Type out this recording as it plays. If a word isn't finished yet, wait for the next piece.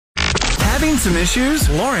Having some issues?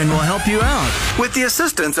 Lauren will help you out with the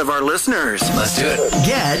assistance of our listeners. Let's do it.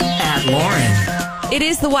 Get at Lauren. It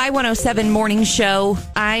is the Y107 morning show.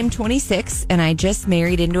 I'm 26 and I just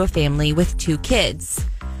married into a family with 2 kids.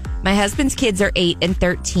 My husband's kids are 8 and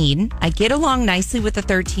 13. I get along nicely with the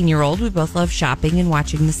 13-year-old. We both love shopping and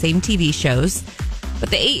watching the same TV shows. But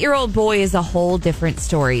the 8-year-old boy is a whole different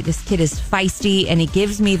story. This kid is feisty and he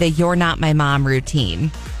gives me the "you're not my mom" routine.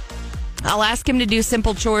 I'll ask him to do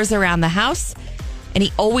simple chores around the house and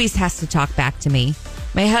he always has to talk back to me.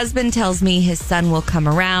 My husband tells me his son will come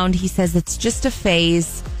around. He says it's just a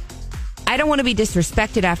phase. I don't want to be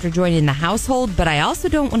disrespected after joining the household, but I also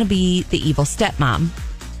don't want to be the evil stepmom.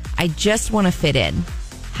 I just want to fit in.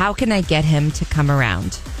 How can I get him to come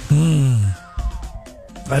around?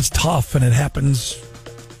 That's tough, and it happens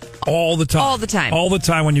all the time. All the time. All the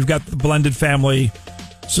time when you've got the blended family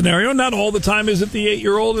scenario. Not all the time is it the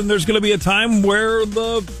 8-year-old, and there's going to be a time where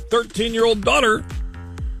the 13-year-old daughter,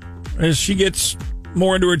 as she gets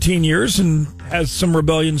more into her teen years and has some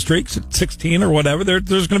rebellion streaks at 16 or whatever,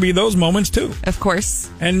 there's going to be those moments too. Of course.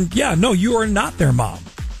 And yeah, no, you are not their mom.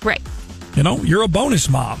 Right. You know, you're a bonus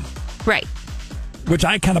mom. Right. Which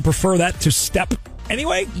I kind of prefer that to step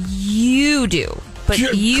anyway. You do. But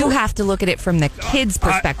you have to look at it from the kids'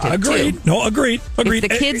 perspective, agreed. too. No, agreed. If the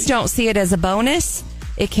kids don't see it as a bonus,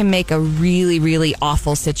 it can make a really, really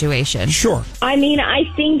awful situation. Sure. I mean, I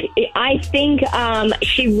think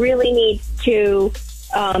she really needs to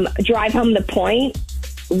drive home the point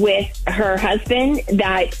with her husband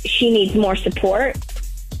that she needs more support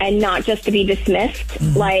and not just to be dismissed,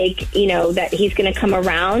 that he's going to come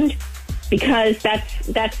around, because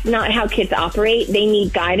that's not how kids operate. They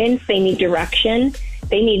need guidance. They need direction.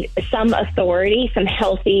 They need some authority, some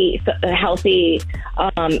healthy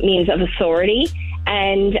means of authority.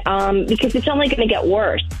 And because it's only going to get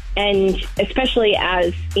worse, and especially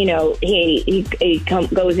as he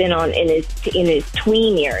goes in his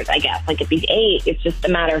tween years, I guess. Like if he's 8, it's just a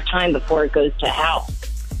matter of time before it goes to hell.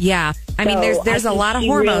 Yeah, I mean, there's a lot of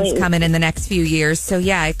hormones coming in the next few years, so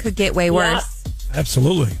yeah, it could get way worse.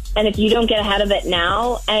 Absolutely. And if you don't get ahead of it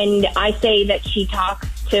now, and I say that she talks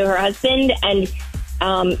to her husband, and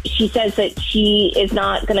she says that she is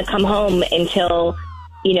not going to come home until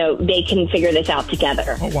they can figure this out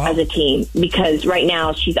together as a team, because right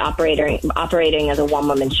now she's operating as a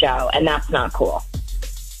one-woman show, and that's not cool.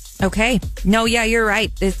 Okay. No, yeah, you're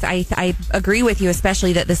right. I agree with you,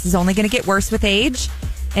 especially that this is only going to get worse with age,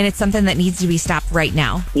 and it's something that needs to be stopped right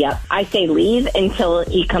now. Yep. I say leave until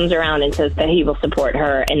he comes around and says that he will support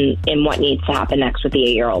her in what needs to happen next with the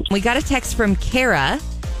 8-year-old. We got a text from Kara.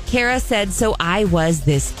 Kara said, "So I was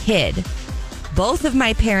this kid. Both of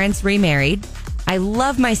my parents remarried. I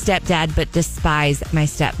love my stepdad, but despise my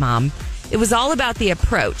stepmom. It was all about the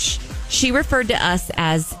approach. She referred to us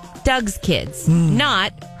as Doug's kids,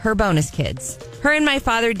 not her bonus kids. Her and my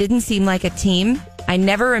father didn't seem like a team. I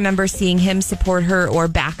never remember seeing him support her or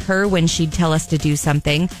back her when she'd tell us to do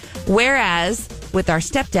something. Whereas with our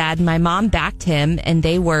stepdad, my mom backed him, and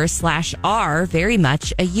they were/are very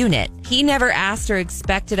much a unit. He never asked or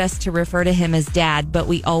expected us to refer to him as dad, but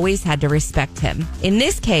we always had to respect him. In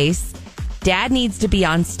this case, dad needs to be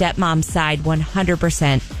on stepmom's side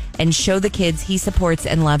 100% and show the kids he supports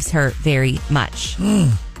and loves her very much."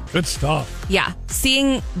 Good stuff. Yeah.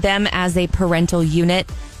 Seeing them as a parental unit,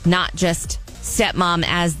 not just stepmom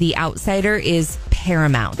as the outsider, is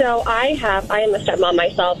paramount. So I am a stepmom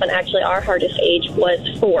myself, and actually our hardest age was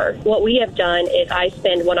 4. What we have done is I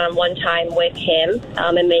spend one-on-one time with him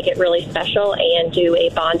and make it really special and do a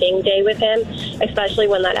bonding day with him, especially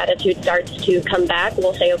when that attitude starts to come back.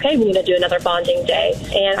 We'll say, okay, we need to do another bonding day.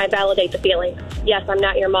 And I validate the feeling. Yes, I'm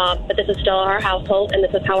not your mom, but this is still our household, and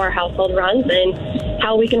this is how our household runs and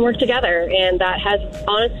how we can work together. And that has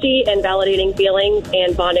honesty and validating feelings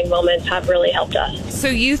and bonding moments have really helped us. So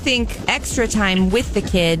you think extra time with the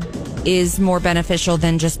kid is more beneficial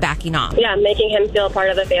than just backing off? Yeah, making him feel part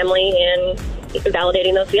of the family and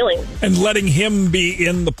validating those feelings. And letting him be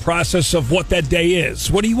in the process of what that day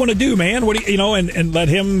is. What do you want to do, man? What do you and let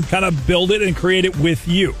him kind of build it and create it with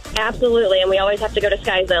you. Absolutely, and we always have to go to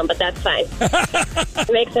Sky Zone, but that's fine.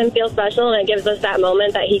 It makes him feel special, and it gives us that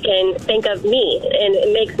moment that he can think of me, and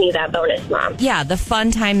it makes me that bonus mom. Yeah, the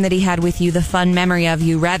fun time that he had with you, the fun memory of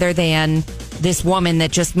you, rather than this woman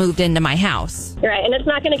that just moved into my house. Right, and it's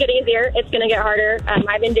not going to get easier. It's going to get harder.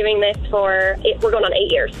 I've been doing this we're going on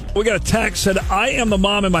 8 years. We got a text said, I am the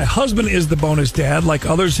mom and my husband is the bonus dad. Like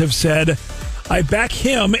others have said, I back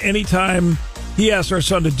him anytime he asks our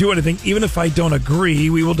son to do anything, even if I don't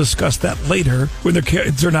agree. We will discuss that later when their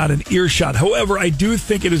kids are not in earshot. However, I do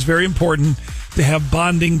think it is very important to have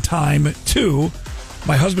bonding time too.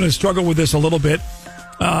 My husband has struggled with this a little bit.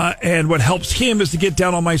 And what helps him is to get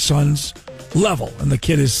down on my son's level. And the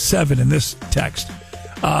kid is 7 in this text.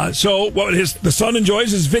 So what the son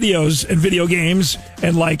enjoys is videos and video games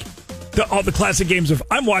and like all the classic games of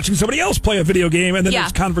I'm watching somebody else play a video game and then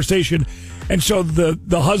there's conversation. And so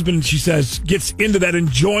the husband, she says, gets into that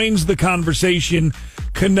and joins the conversation,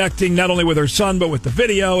 connecting not only with her son, but with the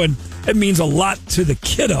video. And it means a lot to the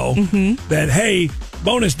kiddo that, hey,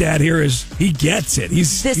 bonus dad here is he gets it.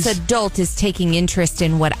 This adult is taking interest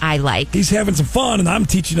in what I like. He's having some fun, and I'm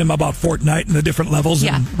teaching him about Fortnite and the different levels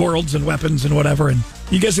and worlds and weapons and whatever. And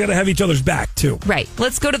you guys got to have each other's back, too. Right.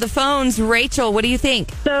 Let's go to the phones. Rachel, what do you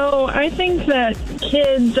think? So I think that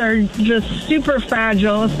kids are just super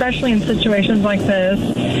fragile, especially in situations like this.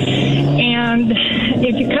 And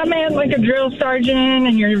if you come in like a drill sergeant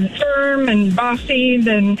and you're firm and bossy,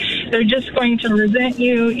 then they're just going to resent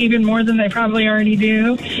you even more than they probably already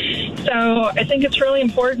do. So I think it's really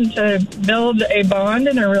important to build a bond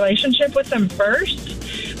and a relationship with them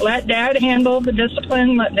first. Let dad handle the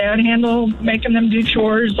discipline. Let dad handle making them do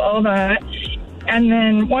chores, all that. And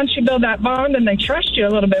then once you build that bond and they trust you a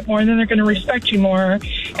little bit more, then they're going to respect you more.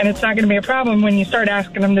 And it's not going to be a problem when you start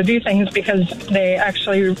asking them to do things because they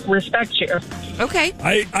actually respect you. Okay.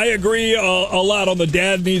 I agree a lot on the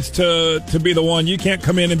dad needs to be the one. You can't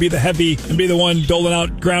come in and be the heavy and be the one doling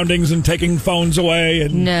out groundings and taking phones away.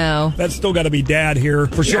 And no. That's still got to be dad here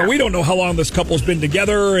for sure. Yeah. We don't know how long this couple's been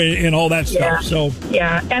together and all that stuff. So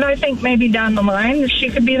yeah. And I think maybe down the line she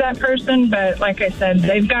could be that person. But like I said,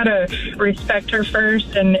 they've got to respect her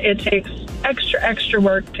first. And it takes extra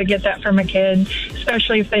work to get that from a kid,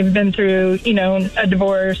 especially if they've been through, a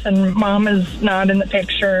divorce and mom is not in the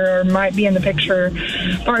picture or might be in the picture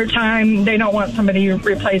part-time. They don't want somebody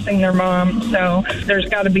replacing their mom. So there's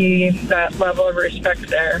got to be that level of respect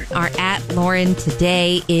there. Our @Lauren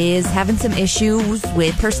today is having some issues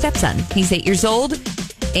with her stepson. He's 8 years old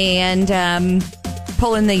and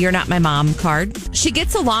pulling the "you're not my mom" card. She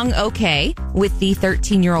gets along okay with the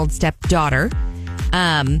 13-year-old stepdaughter.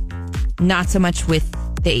 Not so much with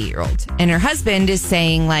the 8-year-old. And her husband is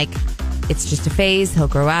saying, like, it's just a phase. He'll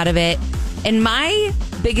grow out of it. And my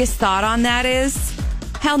biggest thought on that is,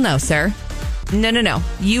 hell no, sir. No.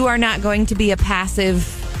 You are not going to be a passive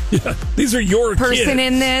these are your person kids.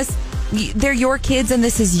 In this. They're your kids, and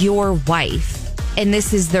this is your wife. And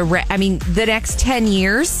this is the next 10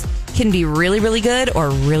 years can be really, really good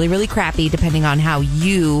or really, really crappy, depending on how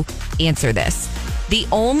you answer this. The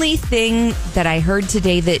only thing that I heard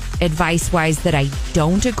today that advice-wise that I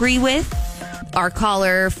don't agree with, our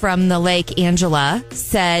caller from the lake, Angela,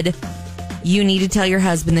 said you need to tell your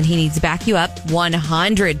husband that he needs to back you up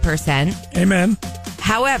 100%. Amen.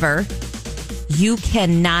 However, you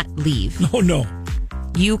cannot leave. No.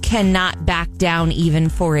 You cannot back down even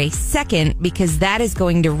for a second because that is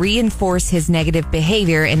going to reinforce his negative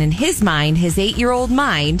behavior. And in his mind, his 8-year-old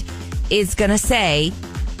mind is going to say,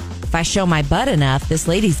 if I show my butt enough, this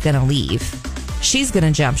lady's going to leave. She's going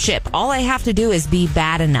to jump ship. All I have to do is be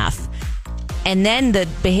bad enough. And then the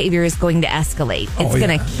behavior is going to escalate. It's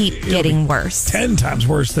going to keep getting worse. 10 times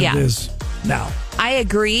worse than it is now. I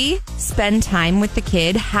agree. Spend time with the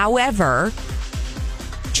kid. However,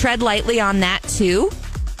 tread lightly on that too,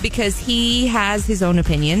 because he has his own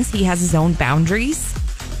opinions. He has his own boundaries.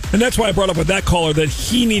 And that's why I brought up with that caller that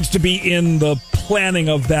he needs to be in the planning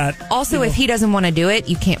of that. Also, if he doesn't want to do it,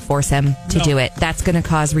 you can't force him to do it. That's going to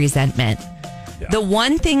cause resentment. Yeah. The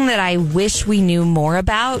one thing that I wish we knew more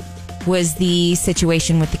about was the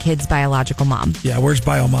situation with the kid's biological mom. Yeah, where's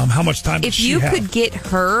bio mom? How much time does she have? If you could get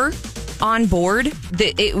her on board,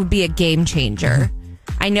 it would be a game changer.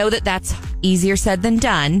 Mm-hmm. I know that that's easier said than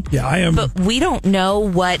done. Yeah, I am. But we don't know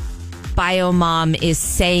what bio mom is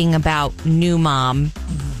saying about new mom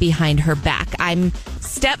behind her back.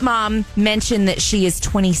 Stepmom mentioned that she is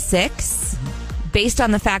 26. Based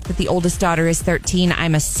on the fact that the oldest daughter is 13,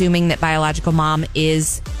 I'm assuming that biological mom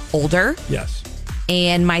is older. Yes.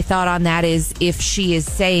 And my thought on that is if she is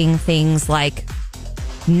saying things like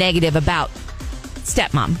negative about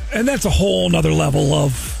stepmom. And that's a whole nother level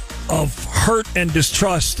of hurt and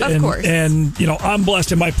distrust. Of course. And, I'm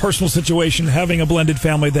blessed in my personal situation having a blended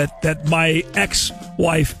family that my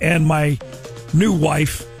ex-wife and my new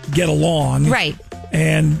wife get along. Right.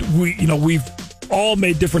 And we've all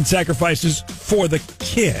made different sacrifices for the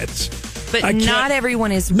kids. But not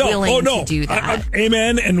everyone is willing to do that.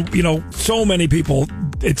 Amen. And, so many people,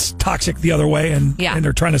 it's toxic the other way, and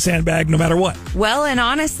they're trying to sandbag no matter what. Well, and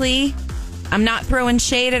honestly, I'm not throwing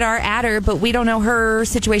shade at our adder, but we don't know her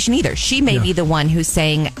situation either. She may be the one who's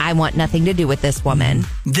saying, I want nothing to do with this woman.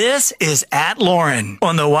 This is @Lauren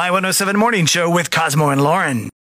on the Y107 Morning Show with Cosmo and Lauren.